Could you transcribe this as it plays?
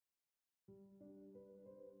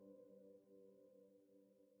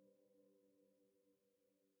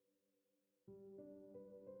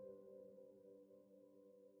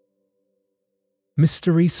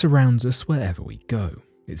Mystery surrounds us wherever we go.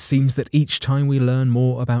 It seems that each time we learn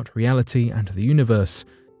more about reality and the universe,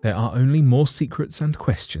 there are only more secrets and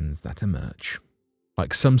questions that emerge.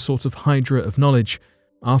 Like some sort of hydra of knowledge,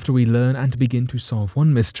 after we learn and begin to solve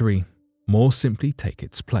one mystery, more simply take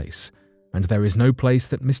its place, and there is no place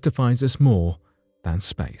that mystifies us more than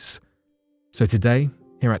space. So today,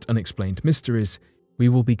 here at Unexplained Mysteries, we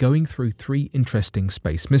will be going through 3 interesting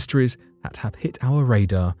space mysteries that have hit our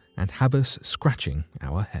radar and have us scratching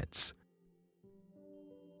our heads.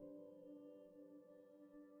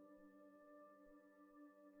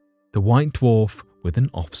 The white dwarf with an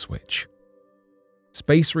off switch.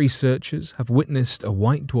 Space researchers have witnessed a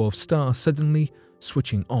white dwarf star suddenly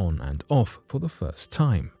switching on and off for the first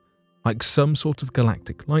time. Like some sort of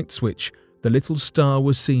galactic light switch, the little star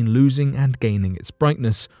was seen losing and gaining its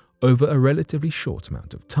brightness over a relatively short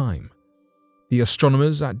amount of time. The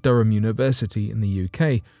astronomers at Durham University in the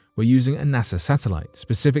UK were using a NASA satellite,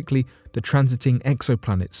 specifically the Transiting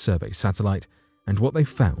Exoplanets Survey satellite, and what they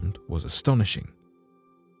found was astonishing.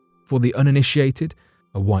 For the uninitiated,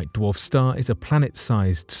 a white dwarf star is a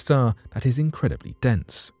planet-sized star that is incredibly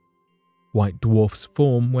dense. White dwarfs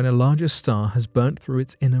form when a larger star has burnt through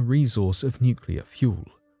its inner resource of nuclear fuel.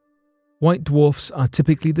 White dwarfs are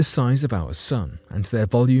typically the size of our Sun, and their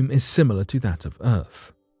volume is similar to that of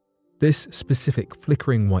Earth. This specific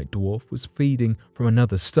flickering white dwarf was feeding from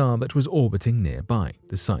another star that was orbiting nearby,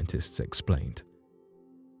 the scientists explained.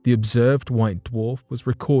 The observed white dwarf was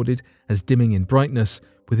recorded as dimming in brightness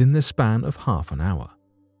within the span of half an hour.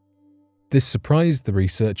 This surprised the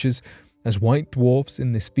researchers, as white dwarfs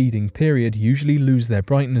in this feeding period usually lose their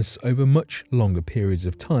brightness over much longer periods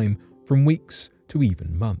of time, from weeks to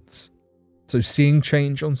even months. So seeing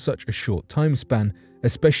change on such a short time span,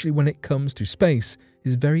 especially when it comes to space,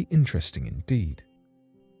 is very interesting indeed.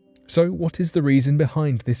 So what is the reason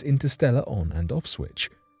behind this interstellar on and off switch?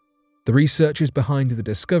 The researchers behind the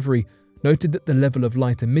discovery noted that the level of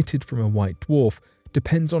light emitted from a white dwarf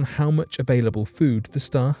depends on how much available food the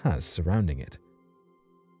star has surrounding it.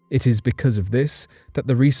 It is because of this that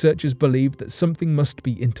the researchers believe that something must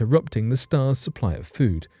be interrupting the star's supply of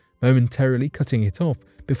food, momentarily cutting it off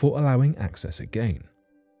before allowing access again.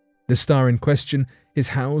 The star in question is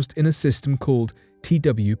housed in a system called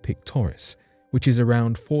TW Pictoris, which is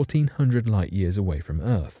around 1400 light-years away from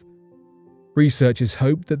Earth. Researchers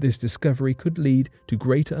hope that this discovery could lead to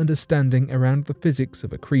greater understanding around the physics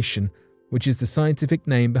of accretion, which is the scientific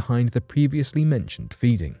name behind the previously mentioned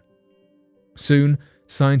feeding. Soon,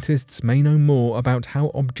 scientists may know more about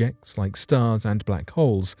how objects like stars and black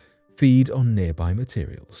holes feed on nearby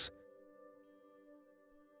materials.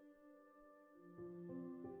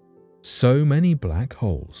 So many black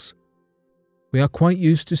holes. We are quite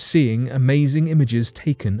used to seeing amazing images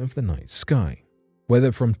taken of the night sky.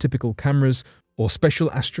 Whether from typical cameras or special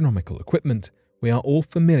astronomical equipment, we are all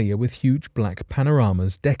familiar with huge black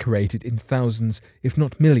panoramas decorated in thousands, if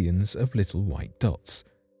not millions, of little white dots.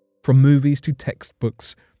 From movies to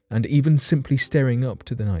textbooks, and even simply staring up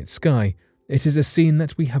to the night sky, it is a scene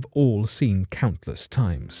that we have all seen countless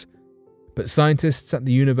times. But scientists at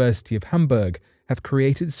the University of Hamburg have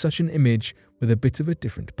created such an image with a bit of a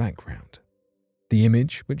different background. The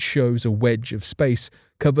image, which shows a wedge of space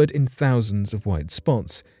covered in thousands of white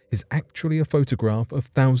spots, is actually a photograph of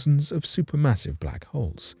thousands of supermassive black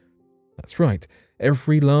holes. That's right,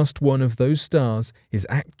 every last one of those stars is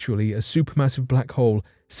actually a supermassive black hole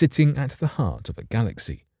sitting at the heart of a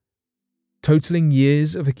galaxy. Totaling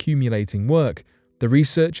years of accumulating work, the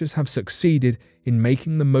researchers have succeeded in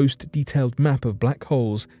making the most detailed map of black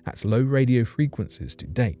holes at low radio frequencies to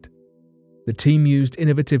date. The team used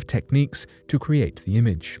innovative techniques to create the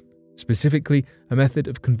image, specifically a method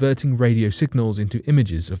of converting radio signals into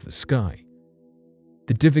images of the sky.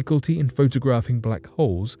 The difficulty in photographing black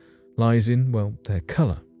holes lies in, well, their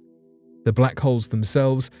color. The black holes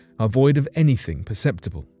themselves are void of anything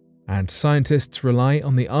perceptible, and scientists rely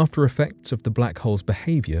on the after effects of the black hole's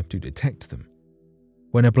behavior to detect them.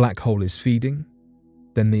 When a black hole is feeding,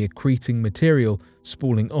 then the accreting material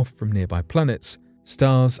spooling off from nearby planets,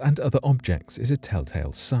 stars and other objects is a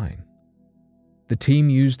telltale sign. The team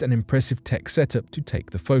used an impressive tech setup to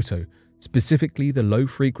take the photo, specifically the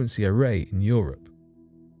low-frequency array in Europe.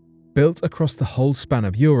 Built across the whole span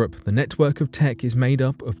of Europe, the network of tech is made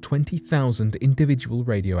up of 20,000 individual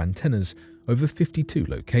radio antennas over 52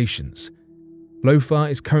 locations. LOFAR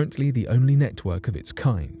is currently the only network of its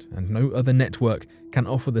kind, and no other network can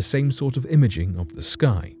offer the same sort of imaging of the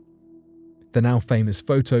sky. The now famous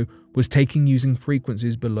photo was taken using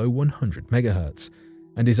frequencies below 100 MHz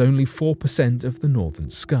and is only 4% of the northern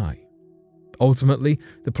sky. Ultimately,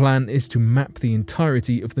 the plan is to map the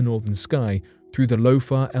entirety of the northern sky through the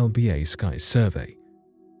LOFAR LBA Sky Survey.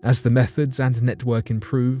 As the methods and network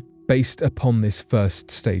improve based upon this first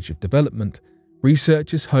stage of development,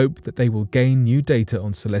 researchers hope that they will gain new data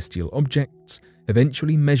on celestial objects,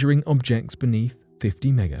 eventually measuring objects beneath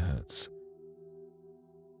 50 MHz.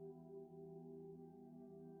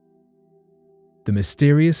 The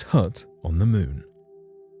mysterious hut on the moon.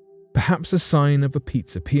 Perhaps a sign of a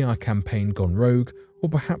pizza PR campaign gone rogue, or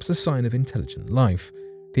perhaps a sign of intelligent life,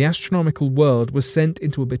 the astronomical world was sent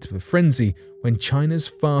into a bit of a frenzy when China's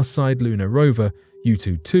far-side lunar rover,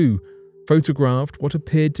 Yutu-2, photographed what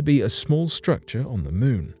appeared to be a small structure on the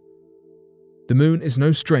moon. The moon is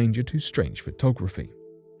no stranger to strange photography.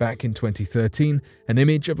 Back in 2013, an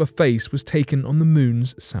image of a face was taken on the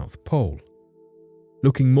moon's south pole.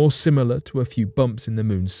 Looking more similar to a few bumps in the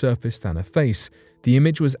moon's surface than a face, the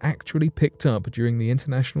image was actually picked up during the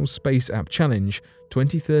International Space App Challenge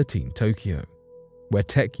 2013 Tokyo, where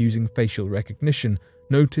tech using facial recognition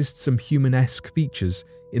noticed some human-esque features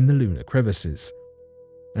in the lunar crevices.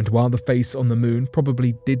 And while the face on the moon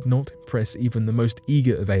probably did not impress even the most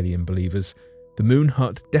eager of alien believers, the moon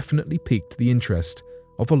hut definitely piqued the interest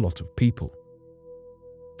of a lot of people.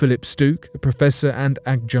 Philip Stuke, a professor and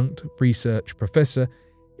adjunct research professor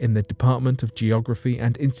in the Department of Geography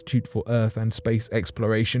and Institute for Earth and Space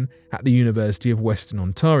Exploration at the University of Western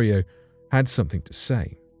Ontario, had something to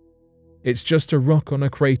say. It's just a rock on a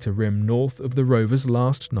crater rim north of the rover's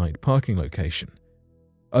last night parking location.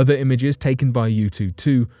 Other images taken by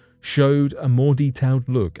Yutu-2 showed a more detailed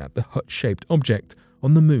look at the hut-shaped object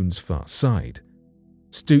on the moon's far side.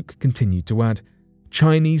 Stuke continued to add,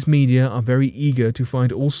 Chinese media are very eager to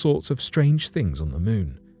find all sorts of strange things on the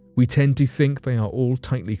moon. We tend to think they are all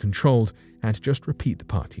tightly controlled and just repeat the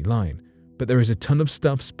party line, but there is a ton of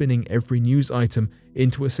stuff spinning every news item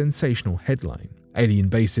into a sensational headline. Alien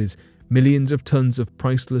bases, millions of tons of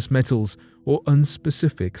priceless metals or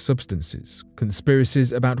unspecific substances,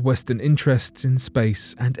 conspiracies about Western interests in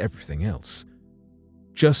space and everything else.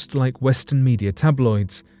 Just like Western media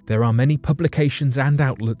tabloids, there are many publications and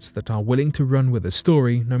outlets that are willing to run with a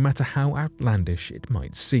story no matter how outlandish it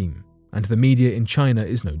might seem, and the media in China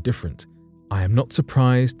is no different. I am not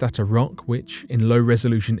surprised that a rock which, in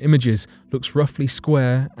low-resolution images, looks roughly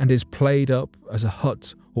square and is played up as a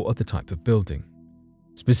hut or other type of building.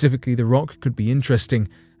 Specifically, the rock could be interesting,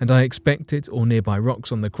 and I expect it or nearby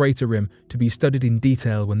rocks on the crater rim to be studied in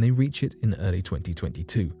detail when they reach it in early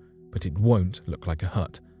 2022, but it won't look like a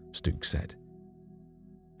hut, Stuke said.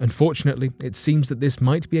 Unfortunately, it seems that this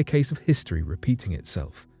might be a case of history repeating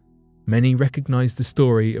itself. Many recognize the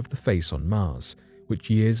story of the face on Mars, which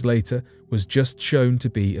years later was just shown to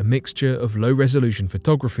be a mixture of low-resolution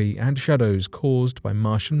photography and shadows caused by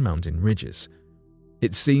Martian mountain ridges.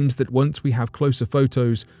 It seems that once we have closer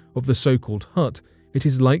photos of the so-called hut, it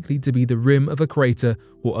is likely to be the rim of a crater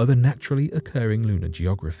or other naturally occurring lunar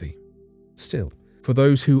geography. Still, for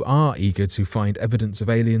those who are eager to find evidence of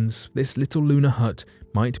aliens, this little lunar hut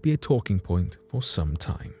might be a talking point for some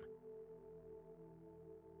time.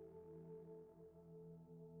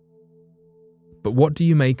 But what do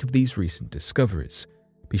you make of these recent discoveries?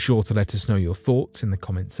 Be sure to let us know your thoughts in the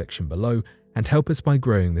comment section below and help us by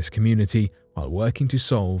growing this community while working to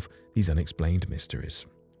solve these unexplained mysteries.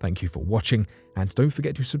 Thank you for watching, and don't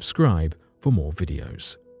forget to subscribe for more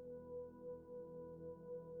videos.